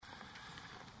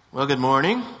Well, good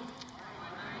morning.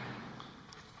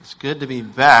 It's good to be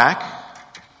back.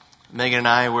 Megan and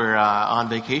I were on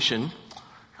vacation.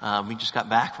 We just got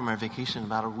back from our vacation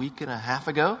about a week and a half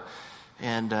ago.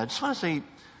 And I just want to say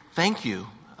thank you.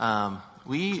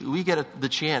 We get the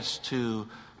chance to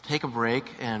take a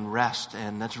break and rest,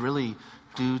 and that's really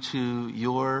due to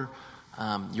your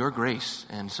grace.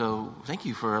 And so thank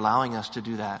you for allowing us to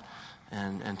do that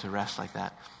and to rest like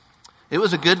that. It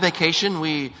was a good vacation.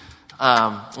 One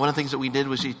of the things that we did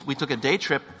was we took a day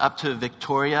trip up to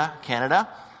Victoria, Canada.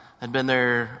 I'd been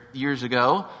there years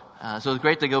ago, so it was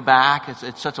great to go back.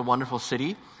 It's such a wonderful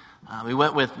city. We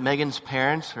went with Megan's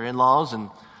parents, her in-laws,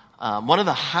 and one of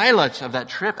the highlights of that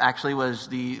trip actually was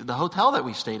the hotel that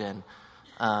we stayed in. It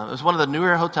was one of the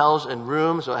newer hotels and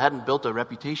rooms, so it hadn't built a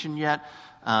reputation yet.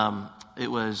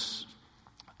 It was,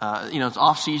 it's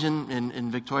off-season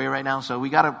in Victoria right now, so we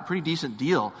got a pretty decent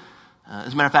deal.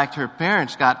 As a matter of fact, her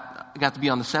parents got to be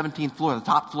on the 17th floor, the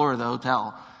top floor of the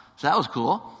hotel. So that was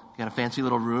cool. Got a fancy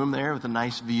little room there with a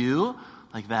nice view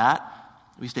like that.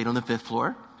 We stayed on the 5th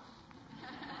floor.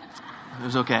 It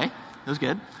was okay. It was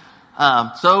good.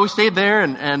 So we stayed there,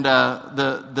 and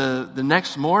the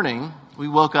next morning we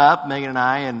woke up, Megan and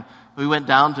I, and we went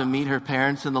down to meet her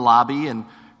parents in the lobby. And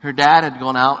her dad had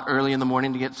gone out early in the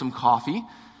morning to get some coffee,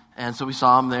 and so we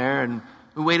saw him there. And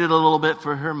we waited a little bit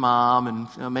for her mom,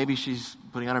 and maybe she's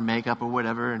putting on her makeup or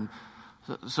whatever. And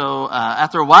so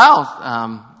after a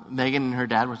while, Megan and her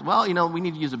dad were, we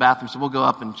need to use the bathroom, so we'll go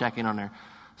up and check in on her.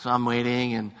 So I'm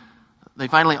waiting, and they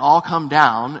finally all come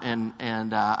down,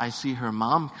 and I see her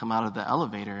mom come out of the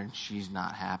elevator, and she's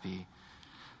not happy.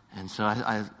 And so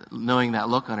I knowing that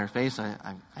look on her face, I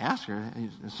asked her,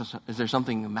 is there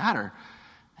something the matter?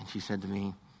 And she said to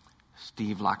me,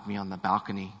 Steve locked me on the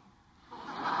balcony.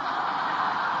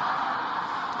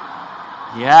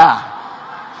 Yeah.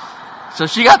 So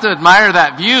she got to admire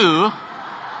that view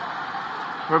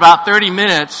for about 30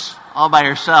 minutes all by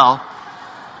herself.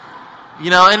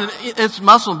 And it's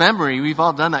muscle memory. We've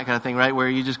all done that kind of thing, right? Where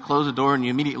you just close the door and you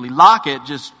immediately lock it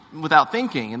just without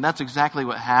thinking. And that's exactly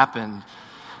what happened.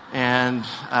 And,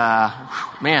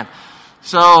 man.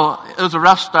 So it was a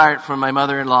rough start for my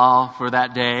mother-in-law for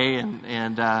that day.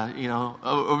 And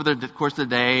over the course of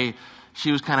the day,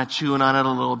 she was kind of chewing on it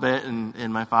a little bit,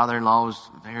 and my father-in-law was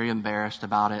very embarrassed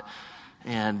about it.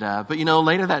 But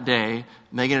later that day,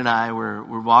 Megan and I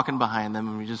were walking behind them,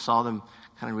 and we just saw them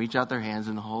kind of reach out their hands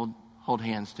and hold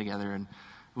hands together, and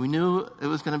we knew it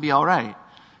was going to be all right.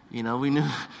 We knew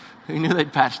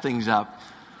they'd patch things up.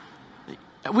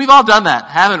 We've all done that,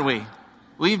 haven't we?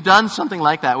 We've done something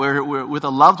like that, where we're with a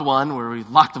loved one, where we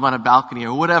locked them on a balcony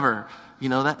or whatever.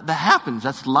 That happens.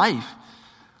 That's life.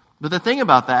 But the thing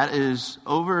about that is,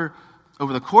 over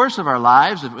the course of our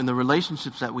lives, in the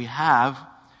relationships that we have,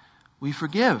 we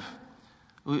forgive.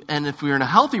 And if we're in a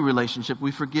healthy relationship,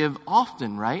 we forgive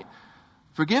often, right?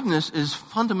 Forgiveness is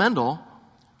fundamental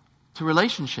to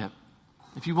relationship.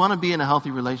 If you want to be in a healthy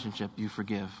relationship, you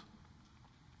forgive.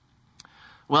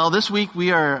 Well, this week we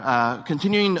are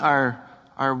continuing our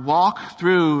walk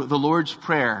through the Lord's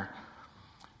Prayer.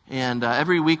 And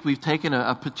every week we've taken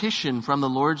a petition from the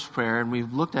Lord's Prayer and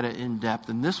we've looked at it in depth.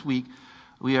 And this week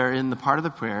we are in the part of the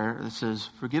prayer that says,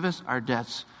 forgive us our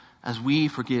debts as we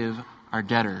forgive our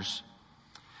debtors.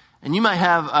 And you might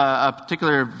have a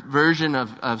particular version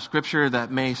of Scripture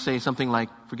that may say something like,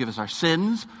 forgive us our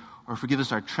sins or forgive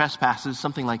us our trespasses,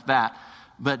 something like that.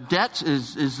 But debts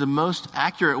is the most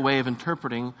accurate way of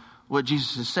interpreting what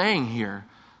Jesus is saying here.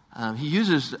 I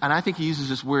think he uses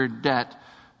this word debt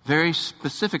very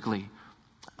specifically.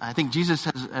 I think Jesus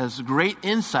has great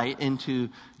insight into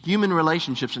human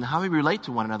relationships and how we relate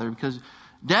to one another, because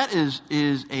debt is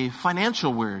a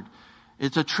financial word.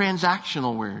 It's a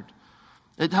transactional word.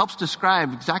 It helps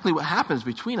describe exactly what happens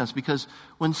between us, because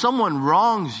when someone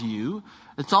wrongs you,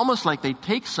 it's almost like they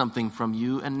take something from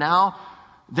you and now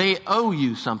they owe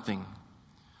you something,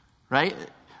 right?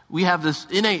 We have this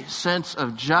innate sense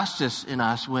of justice in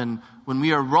us when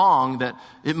we are wrong, that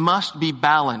it must be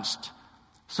balanced.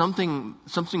 Something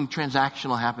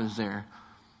transactional happens there.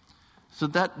 So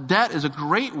that debt is a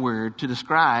great word to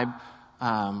describe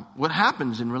what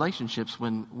happens in relationships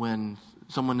when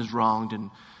someone is wronged and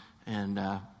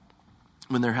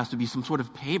when there has to be some sort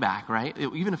of payback, right?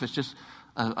 Even if it's just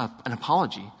an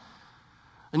apology.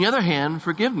 On the other hand,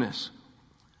 forgiveness.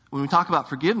 When we talk about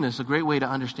forgiveness, a great way to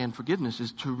understand forgiveness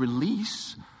is to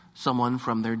release someone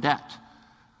from their debt.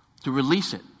 To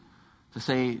release it. To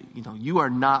say, you are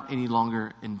not any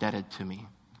longer indebted to me.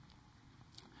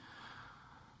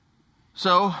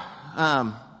 So,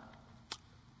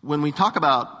 when we talk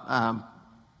about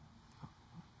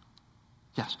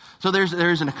Yes. So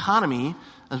there's an economy,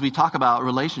 as we talk about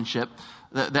relationship,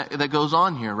 that goes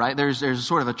on here, right? There's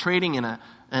sort of a trading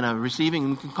and a receiving.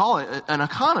 We can call it an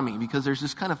economy because there's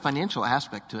this kind of financial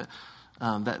aspect to it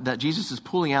that Jesus is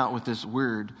pulling out with this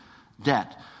word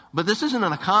debt. But this isn't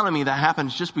an economy that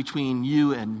happens just between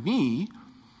you and me.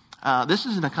 This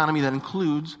is an economy that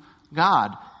includes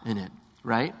God in it,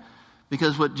 right?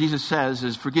 Because what Jesus says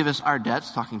is, forgive us our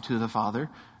debts, talking to the Father,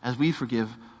 as we forgive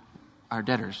our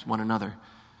debtors, one another.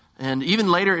 And even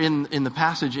later in the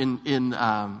passage in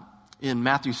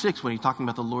Matthew 6, when he's talking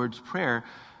about the Lord's Prayer,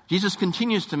 Jesus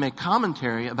continues to make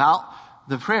commentary about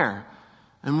the prayer.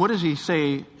 And what does he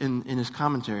say in his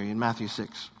commentary in Matthew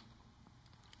 6?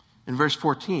 In verse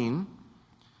 14,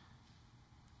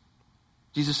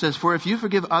 Jesus says, for if you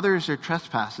forgive others their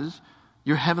trespasses,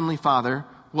 your heavenly Father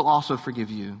will also forgive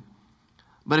you.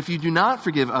 But if you do not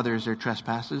forgive others their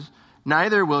trespasses,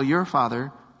 neither will your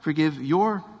Father forgive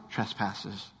your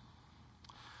trespasses.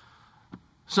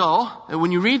 So,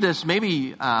 when you read this,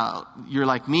 maybe you're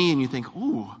like me and you think,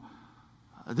 ooh,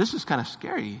 this is kind of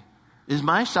scary. Is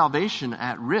my salvation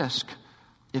at risk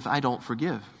if I don't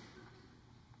forgive?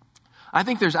 I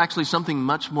think there's actually something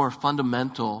much more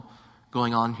fundamental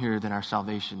going on here than our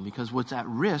salvation, because what's at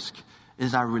risk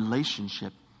is our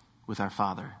relationship with our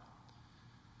Father.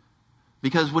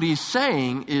 Because what he's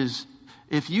saying is,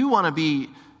 if you want to be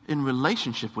in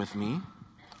relationship with me,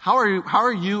 how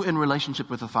are you in relationship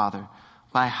with the Father?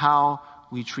 By how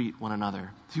we treat one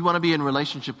another. If you want to be in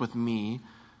relationship with me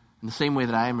in the same way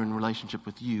that I am in relationship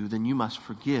with you, then you must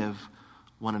forgive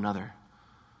one another.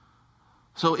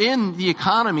 So in the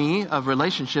economy of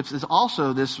relationships is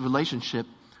also this relationship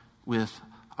with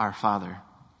our Father,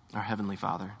 our Heavenly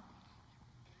Father.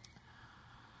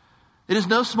 It is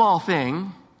no small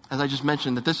thing, as I just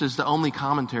mentioned, that this is the only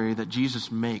commentary that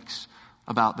Jesus makes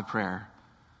about the prayer.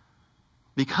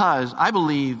 Because I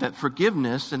believe that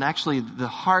forgiveness, and actually the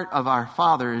heart of our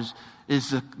Father, is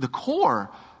the core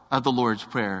of the Lord's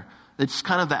Prayer. It's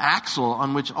kind of the axle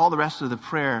on which all the rest of the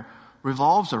prayer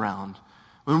revolves around.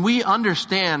 When we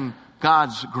understand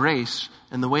God's grace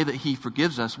and the way that He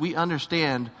forgives us, we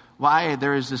understand why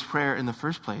there is this prayer in the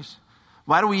first place.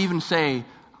 Why do we even say,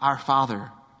 our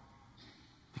Father?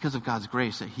 Because of God's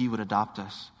grace that He would adopt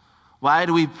us. Why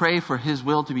do we pray for His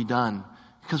will to be done?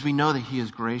 Because we know that He is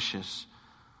gracious.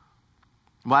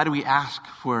 Why do we ask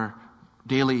for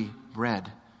daily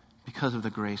bread? Because of the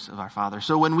grace of our Father.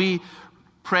 So when we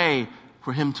pray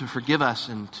for Him to forgive us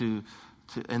and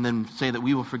then say that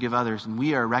we will forgive others, and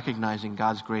we are recognizing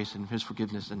God's grace and His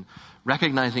forgiveness, and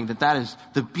recognizing that that is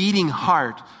the beating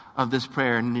heart of this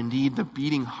prayer, and indeed the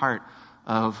beating heart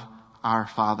of our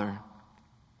Father.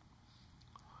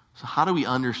 So how do we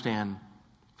understand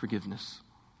forgiveness?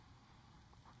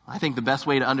 I think the best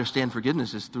way to understand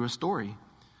forgiveness is through a story.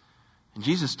 And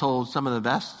Jesus told some of the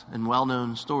best and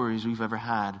well-known stories we've ever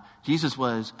had. Jesus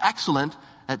was excellent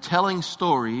at telling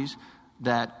stories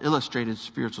that illustrated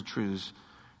spiritual truths.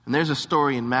 And there's a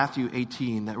story in Matthew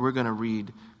 18 that we're going to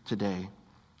read today.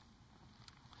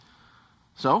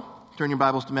 So, turn your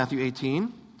Bibles to Matthew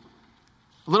 18.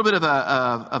 A little bit of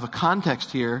a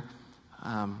context here.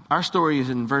 Our story is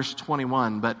in verse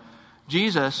 21, but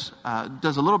Jesus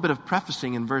does a little bit of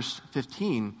prefacing in verse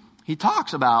 15. He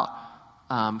talks about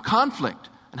conflict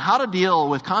and how to deal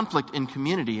with conflict in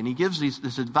community. And he gives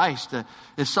this advice that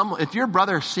if your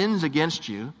brother sins against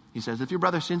you, he says, if your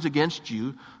brother sins against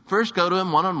you, first go to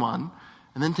him one-on-one,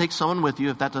 and then take someone with you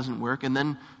if that doesn't work, and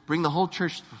then bring the whole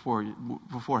church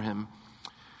before him.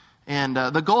 And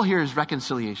the goal here is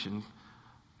reconciliation.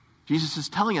 Jesus is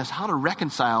telling us how to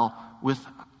reconcile with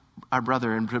our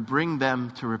brother and to bring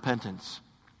them to repentance.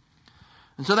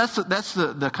 And so that's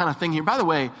the kind of thing here. By the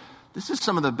way, this is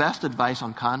some of the best advice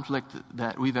on conflict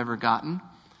that we've ever gotten,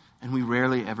 and we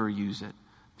rarely ever use it.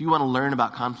 If you want to learn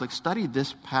about conflict, study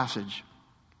this passage.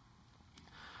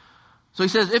 So he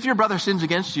says, if your brother sins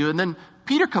against you, and then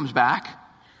Peter comes back,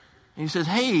 and he says,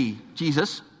 hey,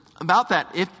 Jesus, about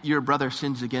that if your brother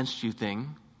sins against you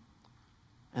thing.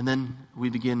 And then we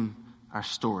begin our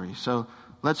story. So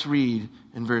let's read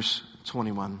in verse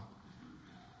 21.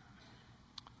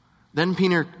 Then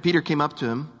Peter came up to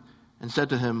him and said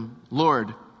to him,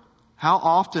 Lord, how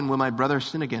often will my brother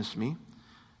sin against me,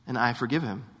 and I forgive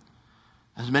him?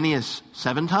 As many as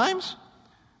 7 times?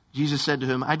 Jesus said to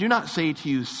him, I do not say to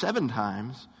you 7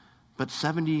 times, but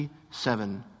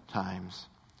 77 times.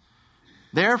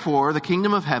 Therefore, the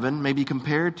kingdom of heaven may be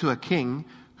compared to a king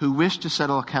who wished to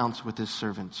settle accounts with his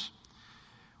servants.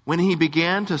 When he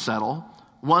began to settle,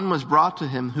 one was brought to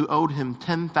him who owed him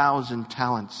 10,000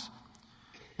 talents.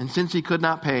 And since he could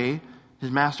not pay,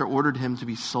 his master ordered him to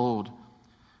be sold,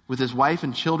 with his wife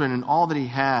and children and all that he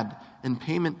had, and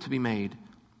payment to be made.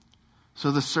 So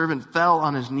the servant fell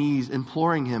on his knees,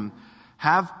 imploring him,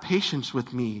 'Have patience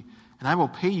with me, and I will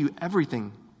pay you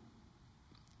everything.'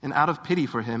 And out of pity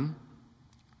for him,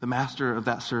 the master of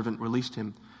that servant released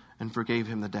him and forgave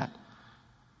him the debt.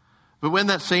 But when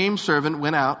that same servant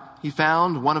went out, he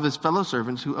found one of his fellow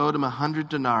servants who owed him 100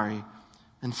 denarii.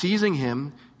 And seizing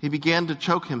him, he began to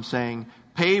choke him, saying,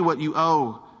 'Pay what you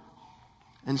owe.'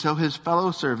 And so his fellow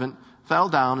servant fell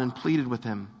down and pleaded with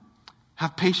him,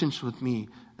 'Have patience with me,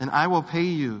 and I will pay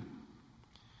you.'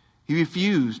 He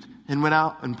refused and went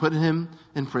out and put him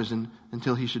in prison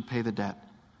until he should pay the debt.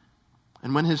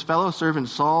 And when his fellow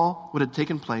servants saw what had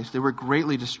taken place, they were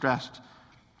greatly distressed,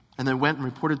 and they went and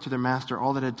reported to their master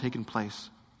all that had taken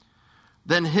place.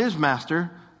 Then his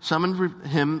master summoned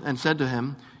him and said to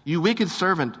him, 'You wicked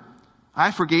servant,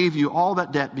 I forgave you all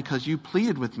that debt because you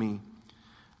pleaded with me.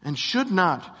 And should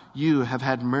not you have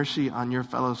had mercy on your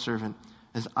fellow servant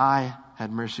as I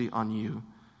had mercy on you?'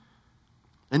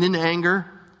 And in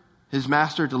anger, his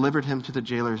master delivered him to the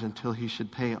jailers until he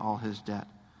should pay all his debt.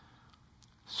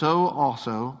 So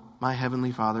also my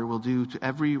heavenly Father will do to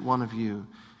every one of you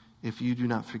if you do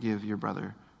not forgive your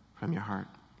brother from your heart."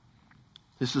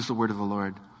 This is the word of the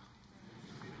Lord.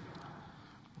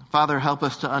 Father, help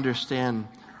us to understand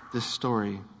this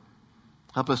story.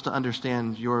 Help us to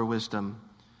understand your wisdom.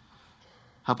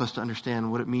 Help us to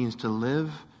understand what it means to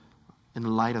live in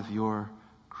light of your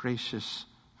gracious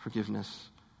forgiveness.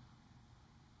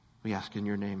 We ask in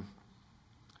your name.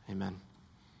 Amen.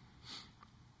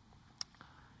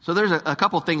 So there's a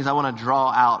couple things I want to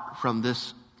draw out from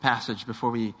this passage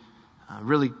before we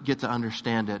really get to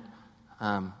understand it.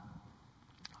 The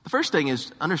first thing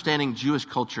is understanding Jewish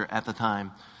culture at the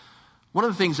time. One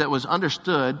of the things that was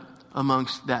understood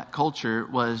amongst that culture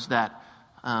was that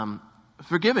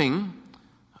forgiving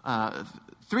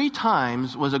 3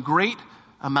 times was a great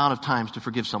amount of times to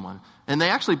forgive someone. And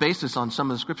they actually based this on some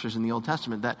of the scriptures in the Old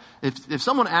Testament, that if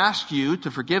someone asked you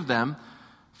to forgive them,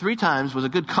 3 times was a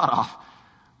good cutoff.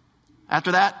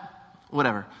 After that,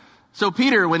 whatever. So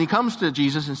Peter, when he comes to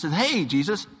Jesus and says, "Hey,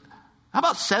 Jesus, how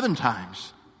about 7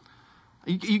 times?"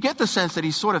 You get the sense that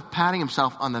he's sort of patting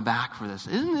himself on the back for this.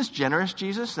 Isn't this generous,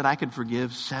 Jesus, that I could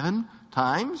forgive 7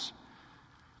 times?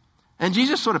 And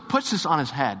Jesus sort of puts this on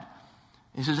his head.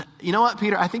 He says, "You know what,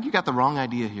 Peter? I think you got the wrong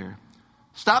idea here.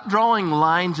 Stop drawing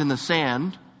lines in the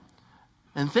sand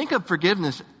and think of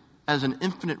forgiveness as an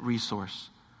infinite resource.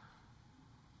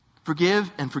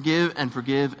 Forgive and forgive and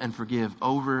forgive and forgive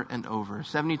over and over.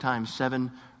 70 times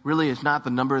 7 really is not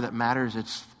the number that matters.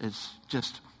 It's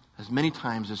just as many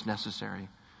times as necessary."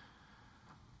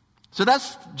 So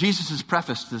that's Jesus'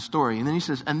 preface to the story. And then he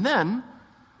says, "And then,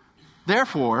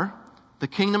 therefore, the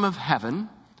kingdom of heaven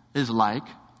is like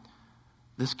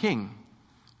this king."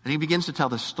 And he begins to tell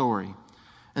this story.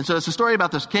 And so it's a story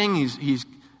about this king.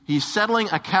 He's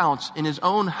settling accounts in his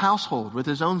own household with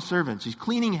his own servants. He's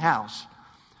cleaning house.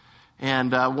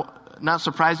 And not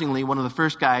surprisingly, one of the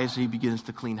first guys he begins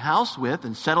to clean house with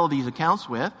and settle these accounts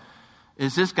with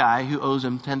is this guy who owes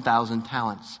him 10,000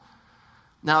 talents.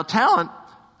 Now, talent,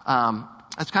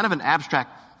 that's kind of an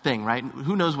abstract thing, right?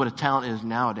 Who knows what a talent is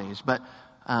nowadays? But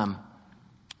a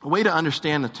way to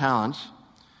understand the talents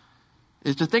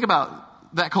is to think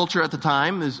about that culture at the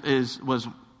time was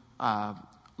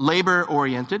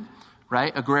labor-oriented,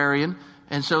 right? Agrarian.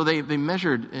 And so they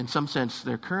measured, in some sense,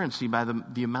 their currency by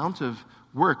the amount of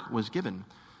work was given.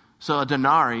 So a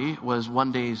denarii was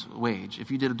 1 day's wage.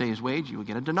 If you did a day's wage, you would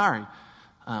get a denarii.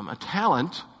 A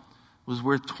talent was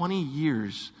worth 20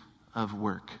 years of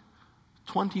work.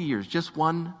 20 years, just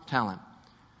 1 talent.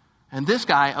 And this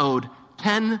guy owed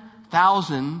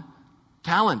 10,000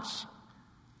 talents.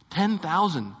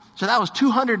 10,000. So that was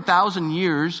 200,000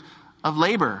 years of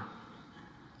labor.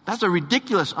 That's a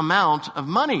ridiculous amount of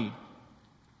money.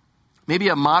 Maybe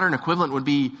a modern equivalent would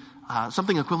be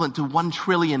something equivalent to $1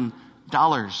 trillion.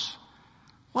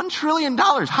 $1 trillion.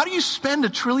 How do you spend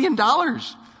 $1 trillion? I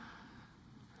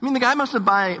mean, the guy must have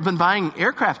been buying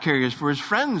aircraft carriers for his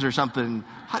friends or something.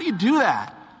 How do you do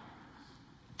that?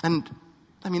 And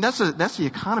I mean, that's the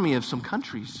economy of some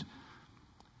countries.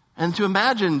 And to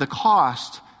imagine the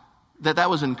cost that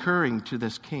was incurring to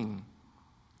this king.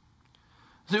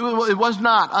 So it was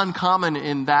not uncommon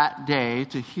in that day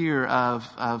to hear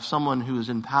of someone who was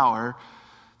in power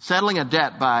settling a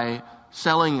debt by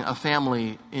selling a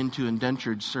family into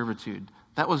indentured servitude.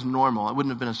 That was normal. It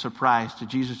wouldn't have been a surprise to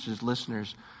Jesus'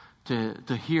 listeners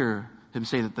to hear him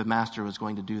say that the master was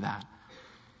going to do that.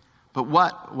 But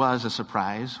what was a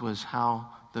surprise was how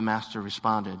the master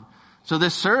responded. So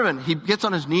this servant, he gets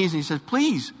on his knees and he says,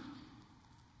 "Please,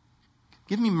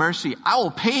 Give me mercy. I will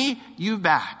pay you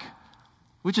back.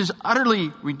 Which is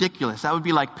utterly ridiculous. That would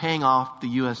be like paying off the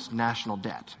U.S. national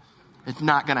debt. It's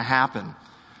not going to happen.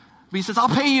 But he says, I'll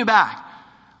pay you back.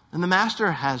 And the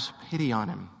master has pity on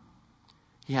him.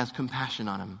 He has compassion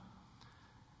on him.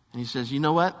 And he says, you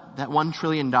know what? That $1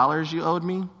 trillion you owed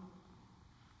me,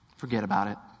 forget about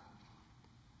it.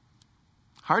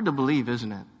 Hard to believe,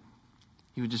 isn't it?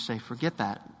 He would just say, forget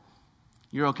that.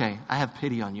 You're okay. I have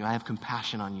pity on you. I have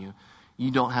compassion on you. You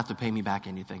don't have to pay me back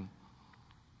anything.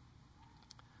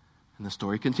 And the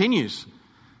story continues.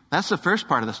 That's the first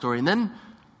part of the story. And then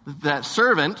that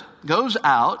servant goes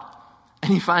out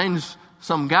and he finds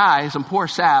some guy, some poor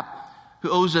sap, who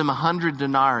owes him 100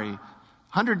 denarii,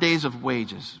 100 days of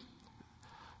wages,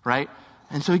 right?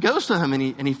 And so he goes to him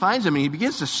and he finds him and he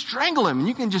begins to strangle him. And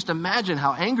you can just imagine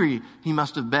how angry he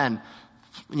must have been.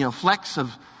 You know, flecks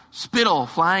of spittle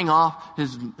flying off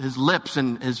his lips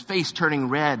and his face turning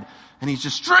red. And he's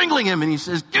just strangling him and he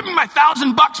says, give me my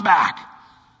 $1,000 back.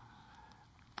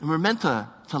 And we're meant to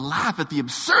laugh at the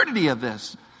absurdity of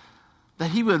this. That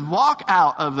he would walk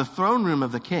out of the throne room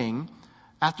of the king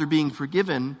after being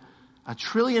forgiven $1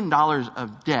 trillion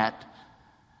of debt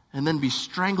and then be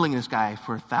strangling this guy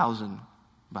for $1,000.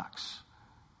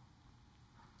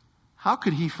 How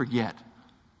could he forget?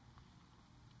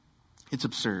 It's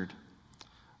absurd.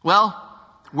 Well,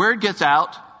 word gets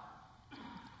out.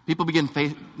 People begin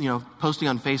posting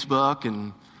on Facebook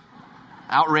and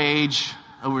outrage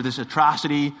over this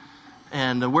atrocity.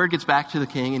 And the word gets back to the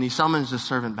king, and he summons the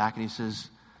servant back, and he says,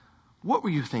 what were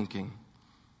you thinking?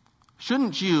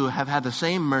 Shouldn't you have had the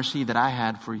same mercy that I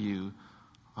had for you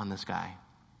on this guy?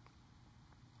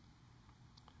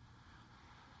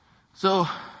 So,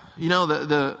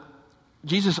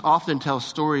 Jesus often tells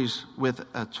stories with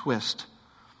a twist.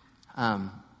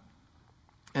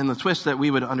 And the twist that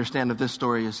we would understand of this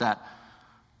story is that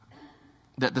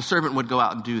the servant would go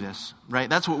out and do this, right?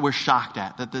 That's what we're shocked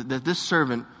at, that this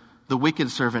servant, the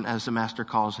wicked servant, as the master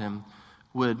calls him,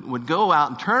 would go out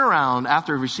and turn around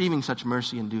after receiving such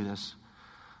mercy and do this.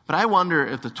 But I wonder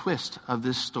if the twist of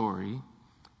this story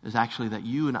is actually that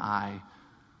you and I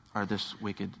are this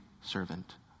wicked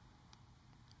servant.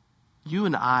 You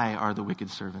and I are the wicked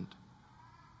servant.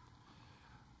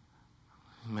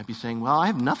 You might be saying, well, I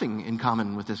have nothing in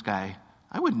common with this guy.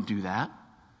 I wouldn't do that.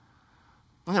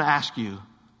 I'm going to ask you,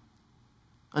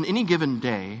 on any given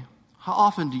day, how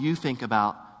often do you think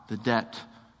about the debt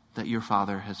that your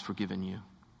father has forgiven you?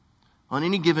 On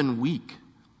any given week,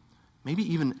 maybe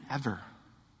even ever.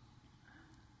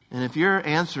 And if your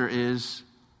answer is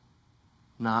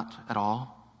not at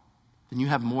all, then you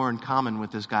have more in common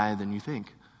with this guy than you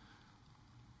think.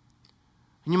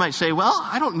 And you might say, well,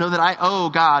 I don't know that I owe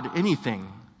God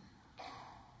anything.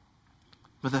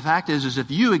 But the fact is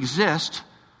if you exist,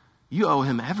 you owe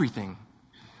him everything.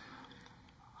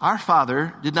 Our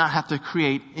Father did not have to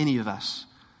create any of us,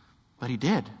 but he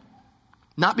did.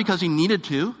 Not because he needed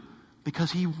to,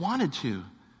 because he wanted to.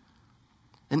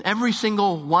 And every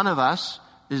single one of us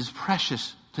is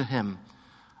precious to him.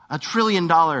 $1 trillion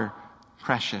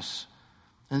precious.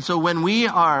 And so when we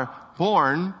are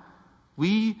born,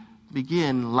 we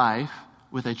begin life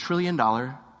with $1 trillion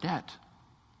debt.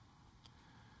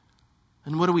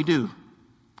 And what do?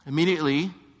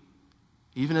 Immediately,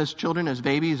 even as children, as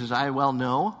babies, as I well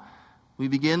know, we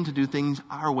begin to do things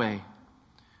our way.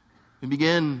 We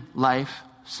begin life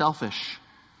selfish.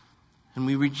 And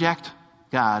we reject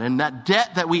God. And that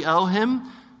debt that we owe him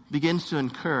begins to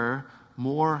incur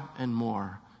more and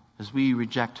more as we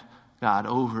reject God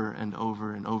over and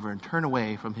over and over and turn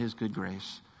away from his good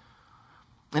grace.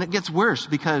 And it gets worse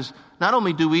because not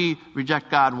only do we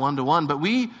reject God one-to-one, but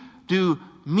we do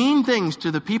mean things to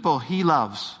the people he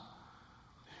loves.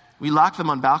 We lock them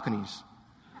on balconies.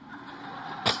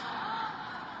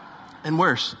 And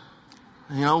worse,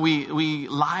 we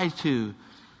lie to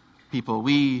people.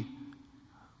 We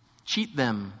cheat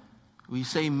them. We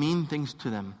say mean things to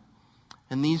them.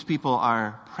 And these people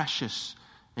are precious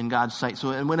in God's sight. So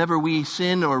and whenever we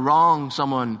sin or wrong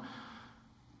someone,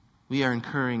 we are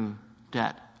incurring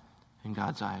debt in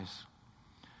God's eyes.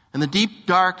 And the deep,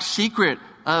 dark secret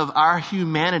of our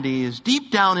humanity is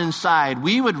deep down inside,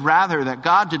 we would rather that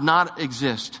God did not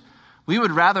exist. We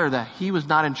would rather that he was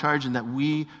not in charge and that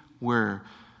we were.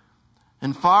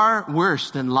 And far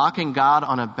worse than locking God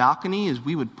on a balcony is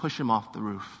we would push him off the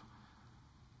roof.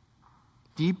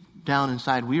 Deep down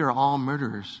inside, we are all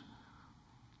murderers.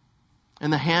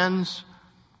 And the hands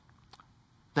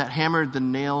that hammered the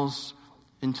nails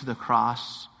into the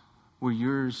cross were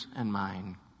yours and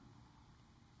mine.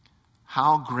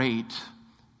 How great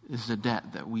is the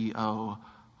debt that we owe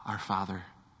our Father?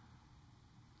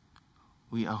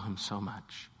 We owe him so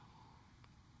much.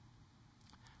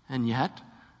 And yet,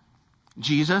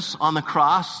 Jesus on the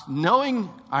cross, knowing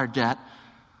our debt,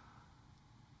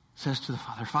 says to the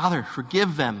Father, Father,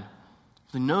 forgive them.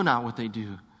 They know not what they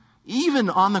do. Even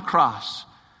on the cross,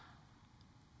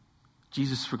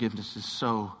 Jesus' forgiveness is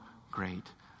so great.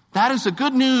 That is the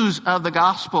good news of the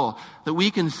gospel that we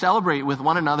can celebrate with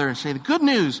one another and say, the good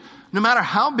news, no matter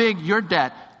how big your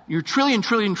debt, your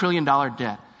trillion dollar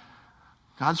debt,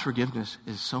 God's forgiveness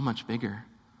is so much bigger.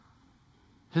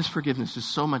 His forgiveness is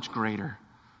so much greater.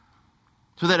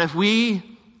 So that if we,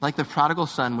 like the prodigal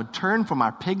son, would turn from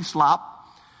our pig slop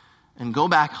and go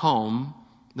back home,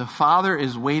 the Father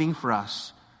is waiting for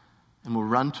us and will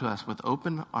run to us with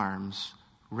open arms,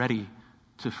 ready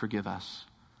to forgive us.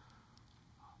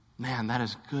 Man, that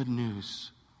is good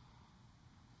news.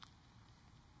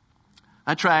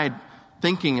 I tried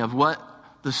thinking of what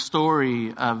the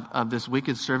story of this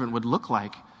wicked servant would look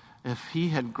like if he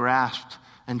had grasped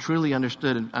and truly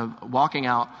understood, walking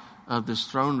out of this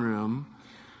throne room,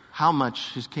 how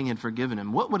much his king had forgiven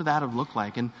him. What would that have looked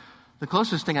like? And the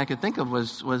closest thing I could think of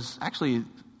was actually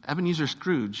Ebenezer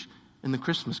Scrooge in The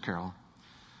Christmas Carol.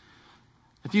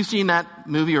 If you've seen that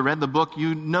movie or read the book,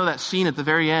 you know that scene at the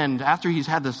very end, after he's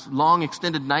had this long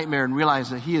extended nightmare and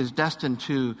realized that he is destined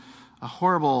to a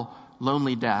horrible,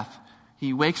 lonely death.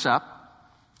 He wakes up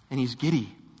and he's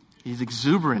giddy. He's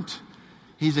exuberant.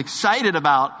 He's excited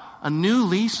about a new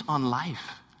lease on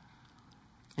life.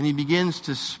 And he begins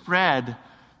to spread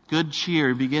good cheer.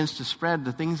 He begins to spread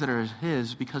the things that are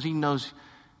his because he knows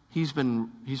he's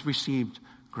received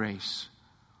grace.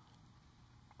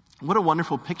 What a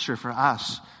wonderful picture for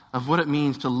us of what it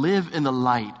means to live in the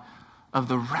light of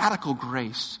the radical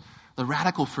grace, the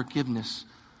radical forgiveness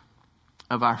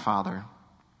of our Father.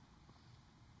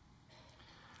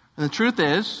 And the truth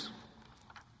is,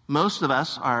 most of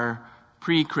us are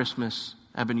pre-Christmas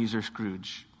Ebenezer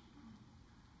Scrooge.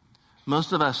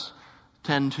 Most of us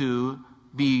tend to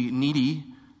be needy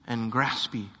and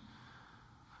graspy.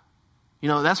 You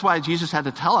know, that's why Jesus had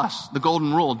to tell us the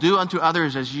golden rule, do unto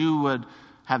others as you would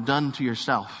have done to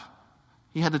yourself.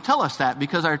 He had to tell us that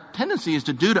because our tendency is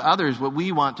to do to others what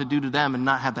we want to do to them and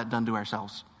not have that done to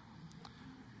ourselves.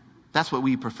 That's what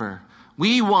we prefer.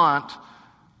 We want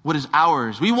what is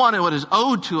ours. We want what is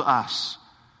owed to us.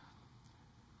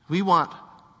 We want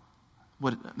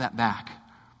that back.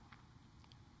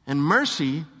 And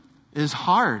mercy is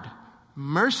hard.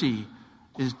 Mercy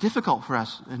is difficult for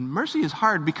us. And mercy is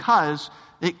hard because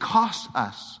it costs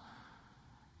us.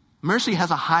 Mercy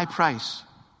has a high price.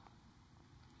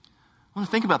 I want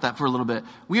to think about that for a little bit.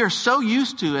 We are so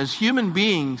used to, as human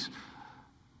beings,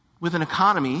 with an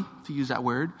economy, to use that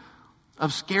word,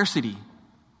 of scarcity.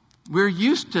 We're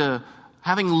used to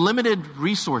having limited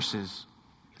resources.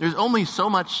 There's only so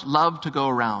much love to go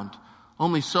around,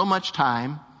 only so much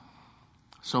time,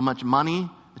 so much money,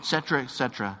 etc.,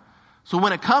 etc. So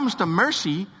when it comes to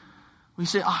mercy, we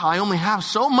say, I only have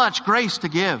so much grace to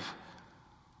give.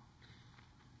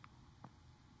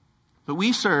 But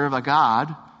we serve a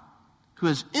God who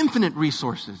has infinite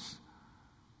resources,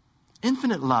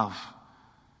 infinite love,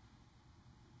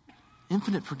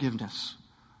 infinite forgiveness.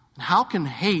 And how can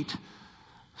hate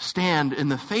stand in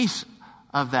the face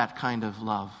of that kind of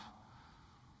love?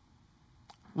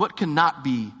 What cannot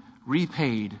be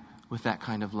repaid with that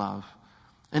kind of love?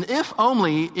 And if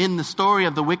only in the story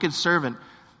of the wicked servant,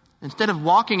 instead of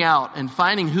walking out and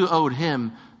finding who owed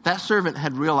him, that servant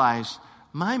had realized,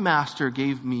 my master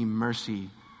gave me mercy.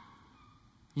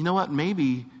 You know what?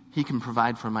 Maybe he can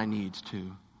provide for my needs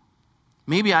too.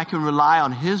 Maybe I can rely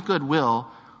on his goodwill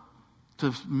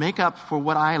to make up for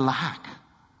what I lack.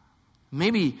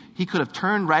 Maybe he could have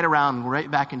turned right around, right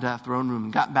back into that throne room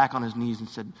and got back on his knees and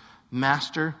said,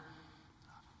 Master,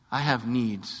 I have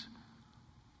needs.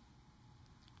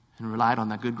 And relied on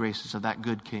the good graces of that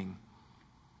good king.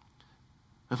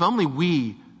 If only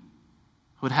we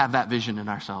would have that vision in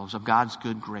ourselves of God's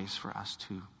good grace for us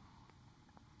too.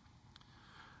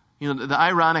 You know, the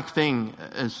ironic thing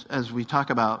as we talk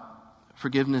about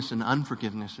forgiveness and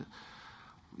unforgiveness,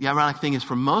 the ironic thing is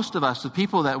for most of us, the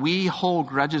people that we hold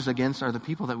grudges against are the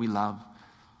people that we love.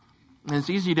 And it's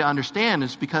easy to understand.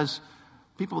 It's because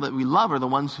people that we love are the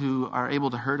ones who are able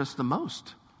to hurt us the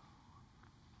most.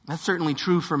 That's certainly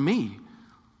true for me.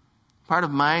 Part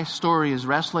of my story is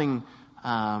wrestling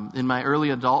in my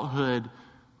early adulthood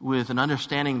with an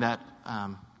understanding that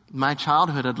my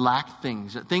childhood had lacked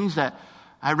things that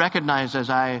I recognized as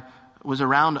I was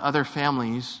around other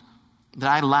families that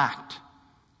I lacked.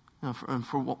 You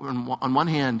know, on one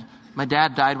hand, my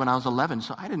dad died when I was 11,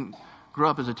 so I didn't grow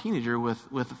up as a teenager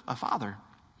with a father.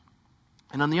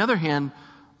 And on the other hand,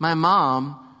 my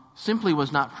mom simply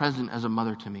was not present as a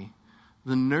mother to me.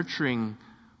 The nurturing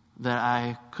that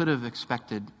I could have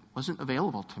expected wasn't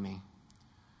available to me.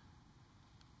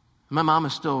 My mom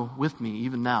is still with me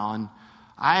even now, and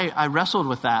I wrestled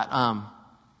with that.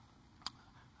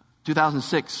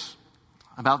 2006,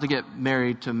 about to get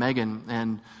married to Megan,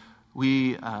 and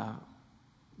we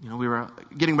were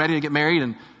getting ready to get married,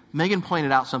 and Megan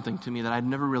pointed out something to me that I'd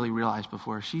never really realized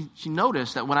before. She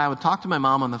noticed that when I would talk to my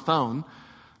mom on the phone,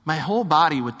 my whole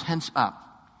body would tense up.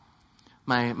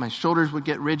 My shoulders would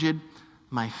get rigid.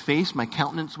 My face, my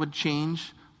countenance would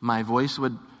change. My voice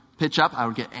would pitch up. I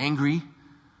would get angry.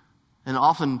 And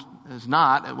often as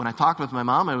not, when I talked with my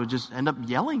mom, I would just end up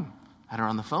yelling at her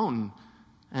on the phone.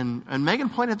 And Megan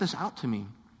pointed this out to me.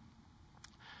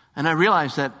 And I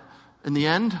realized that in the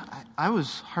end, I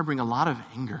was harboring a lot of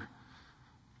anger.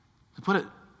 To put it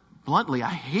bluntly, I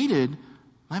hated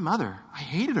my mother. I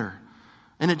hated her.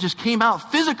 And it just came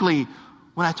out physically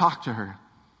when I talked to her.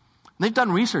 And they've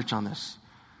done research on this.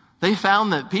 They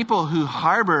found that people who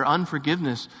harbor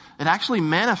unforgiveness, it actually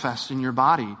manifests in your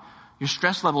body. Your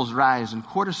stress levels rise, and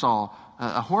cortisol,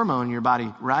 a hormone in your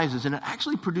body, rises, and it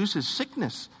actually produces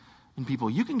sickness in people.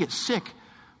 You can get sick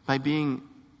by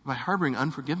harboring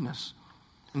unforgiveness.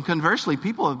 And conversely,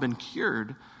 people have been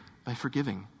cured by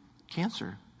forgiving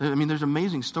cancer. I mean, there's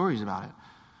amazing stories about it.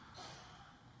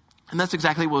 And that's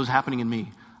exactly what was happening in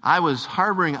me. I was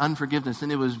harboring unforgiveness,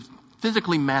 and it was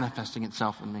physically manifesting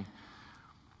itself in me.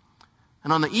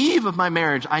 And on the eve of my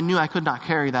marriage, I knew I could not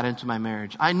carry that into my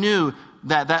marriage. I knew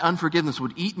that unforgiveness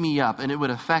would eat me up, and it would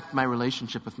affect my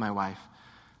relationship with my wife.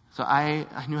 So I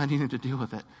knew I needed to deal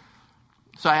with it.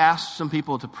 So I asked some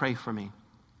people to pray for me.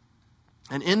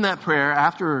 And in that prayer,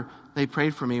 after they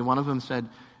prayed for me, one of them said,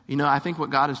 I think what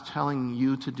God is telling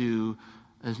you to do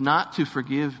is not to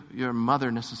forgive your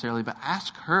mother necessarily, but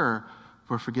ask her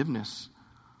for forgiveness.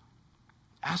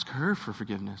 Ask her for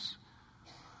forgiveness.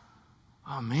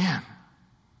 Oh, man.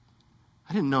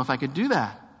 I didn't know if I could do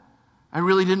that. I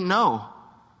really didn't know.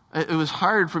 It was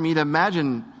hard for me to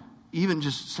imagine even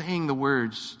just saying the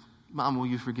words, Mom, will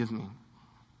you forgive me?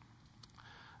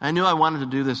 I knew I wanted to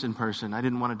do this in person. I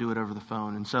didn't want to do it over the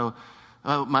phone. And so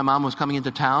my mom was coming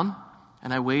into town,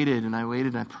 and I waited, and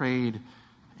I prayed,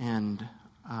 and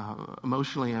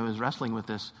emotionally I was wrestling with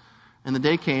this. And the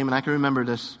day came, and I can remember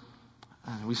this.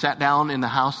 We sat down in the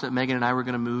house that Megan and I were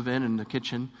going to move in the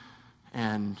kitchen,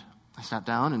 and I sat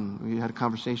down, and we had a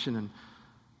conversation, and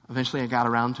eventually I got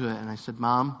around to it, and I said,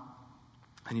 Mom,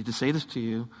 I need to say this to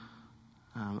you.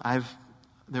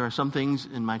 There are some things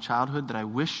in my childhood that I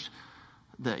wish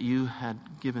that you had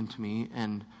given to me,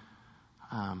 and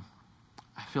I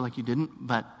feel like you didn't,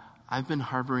 but I've been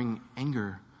harboring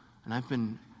anger, and I've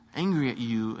been angry at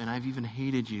you, and I've even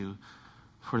hated you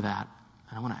for that,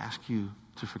 and I want to ask you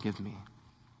to forgive me.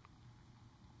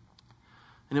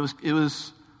 And it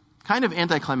was kind of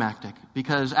anticlimactic,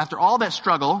 because after all that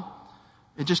struggle,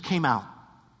 it just came out.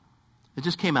 It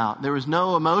just came out. There was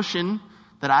no emotion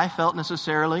that I felt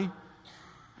necessarily,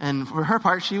 and for her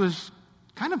part, she was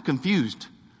kind of confused.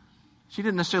 She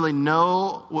didn't necessarily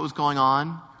know what was going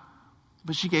on,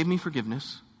 but she gave me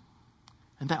forgiveness.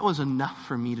 And that was enough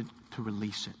for me to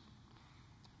release it.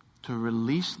 To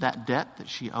release that debt that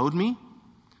she owed me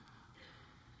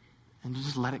and to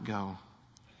just let it go.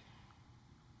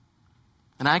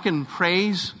 And I can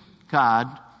praise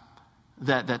God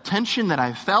that that tension that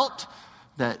I felt,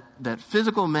 that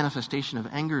physical manifestation of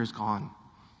anger is gone.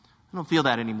 I don't feel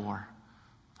that anymore.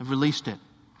 I've released it.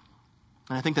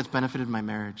 And I think that's benefited my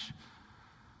marriage.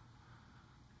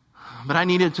 But I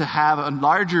needed to have a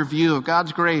larger view of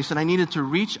God's grace, and I needed to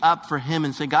reach up for Him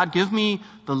and say, God, give me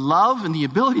the love and the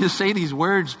ability to say these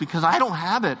words, because I don't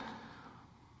have it.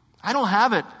 I don't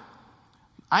have it.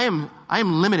 I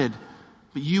am limited,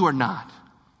 but you are not.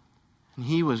 And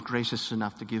He was gracious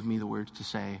enough to give me the words to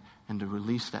say and to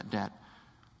release that debt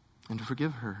and to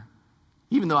forgive her,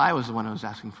 even though I was the one who was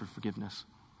asking for forgiveness.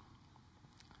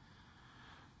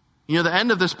 The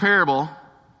end of this parable,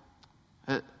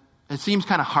 it seems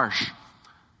kind of harsh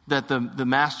that the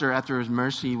master, after his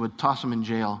mercy, would toss him in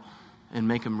jail and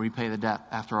make him repay the debt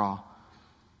after all.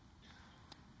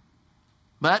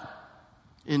 But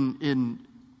in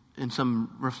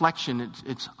some reflection,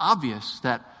 it's obvious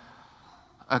that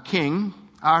a king,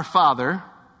 our Father,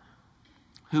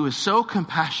 who is so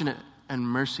compassionate and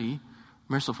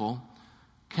merciful,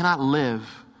 cannot live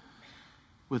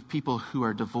with people who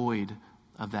are devoid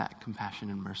of that compassion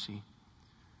and mercy.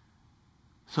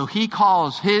 So He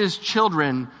calls His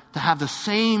children to have the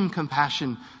same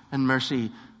compassion and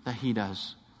mercy that He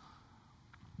does.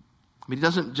 But He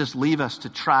doesn't just leave us to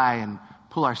try and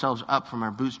pull ourselves up from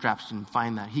our bootstraps and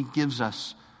find that. He gives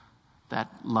us that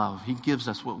love. He gives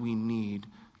us what we need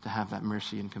to have that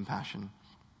mercy and compassion.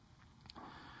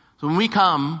 So when we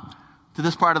come to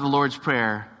this part of the Lord's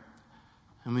Prayer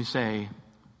and we say,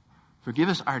 forgive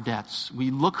us our debts, we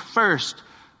look first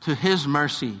to his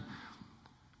mercy.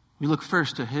 We look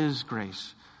first to his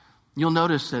grace. You'll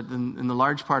notice that in the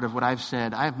large part of what I've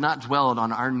said, I have not dwelled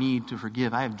on our need to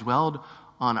forgive. I have dwelled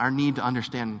on our need to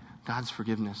understand God's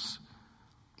forgiveness.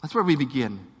 That's where we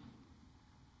begin.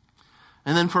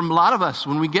 And then for a lot of us,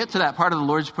 when we get to that part of the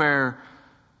Lord's Prayer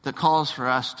that calls for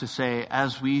us to say,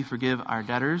 as we forgive our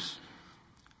debtors,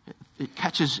 it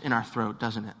catches in our throat,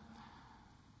 doesn't it?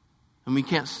 And we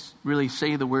can't really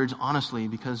say the words honestly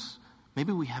because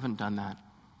maybe we haven't done that.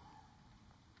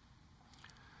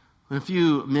 In a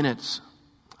few minutes,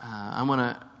 I want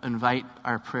to invite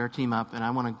our prayer team up, and I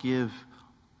want to give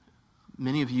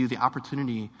many of you the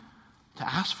opportunity to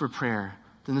ask for prayer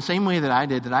in the same way that I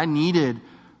did, that I needed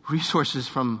resources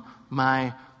from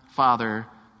my Father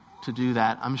to do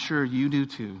that. I'm sure you do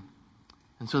too.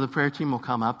 And so the prayer team will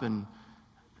come up and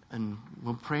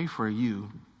we'll pray for you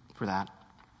for that.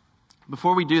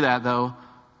 Before we do that, though,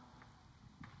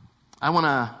 I want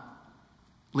to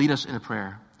lead us in a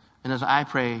prayer. And as I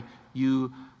pray,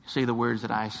 you say the words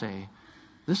that I say.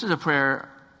 This is a prayer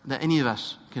that any of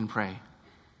us can pray.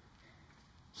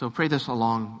 So pray this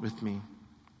along with me.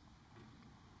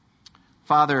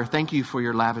 Father, thank you for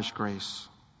your lavish grace.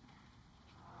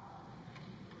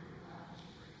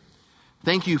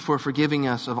 Thank you for forgiving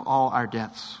us of all our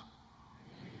debts.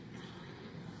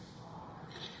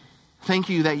 Thank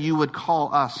you that you would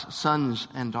call us sons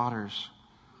and daughters.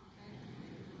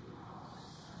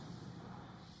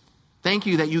 Thank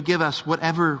you that you give us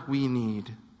whatever we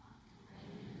need.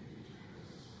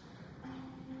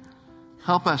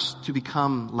 Help us to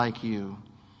become like you.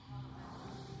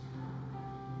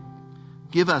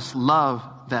 Give us love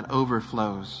that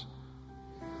overflows.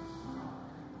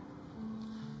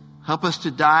 Help us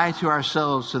to die to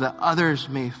ourselves so that others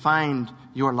may find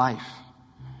your life.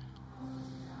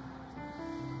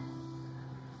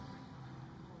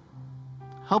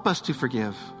 Help us to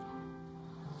forgive.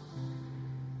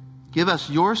 Give us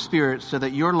your Spirit so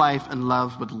that your life and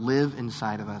love would live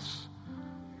inside of us.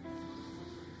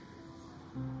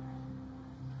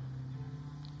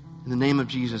 In the name of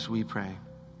Jesus we pray.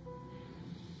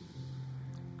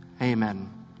 Amen.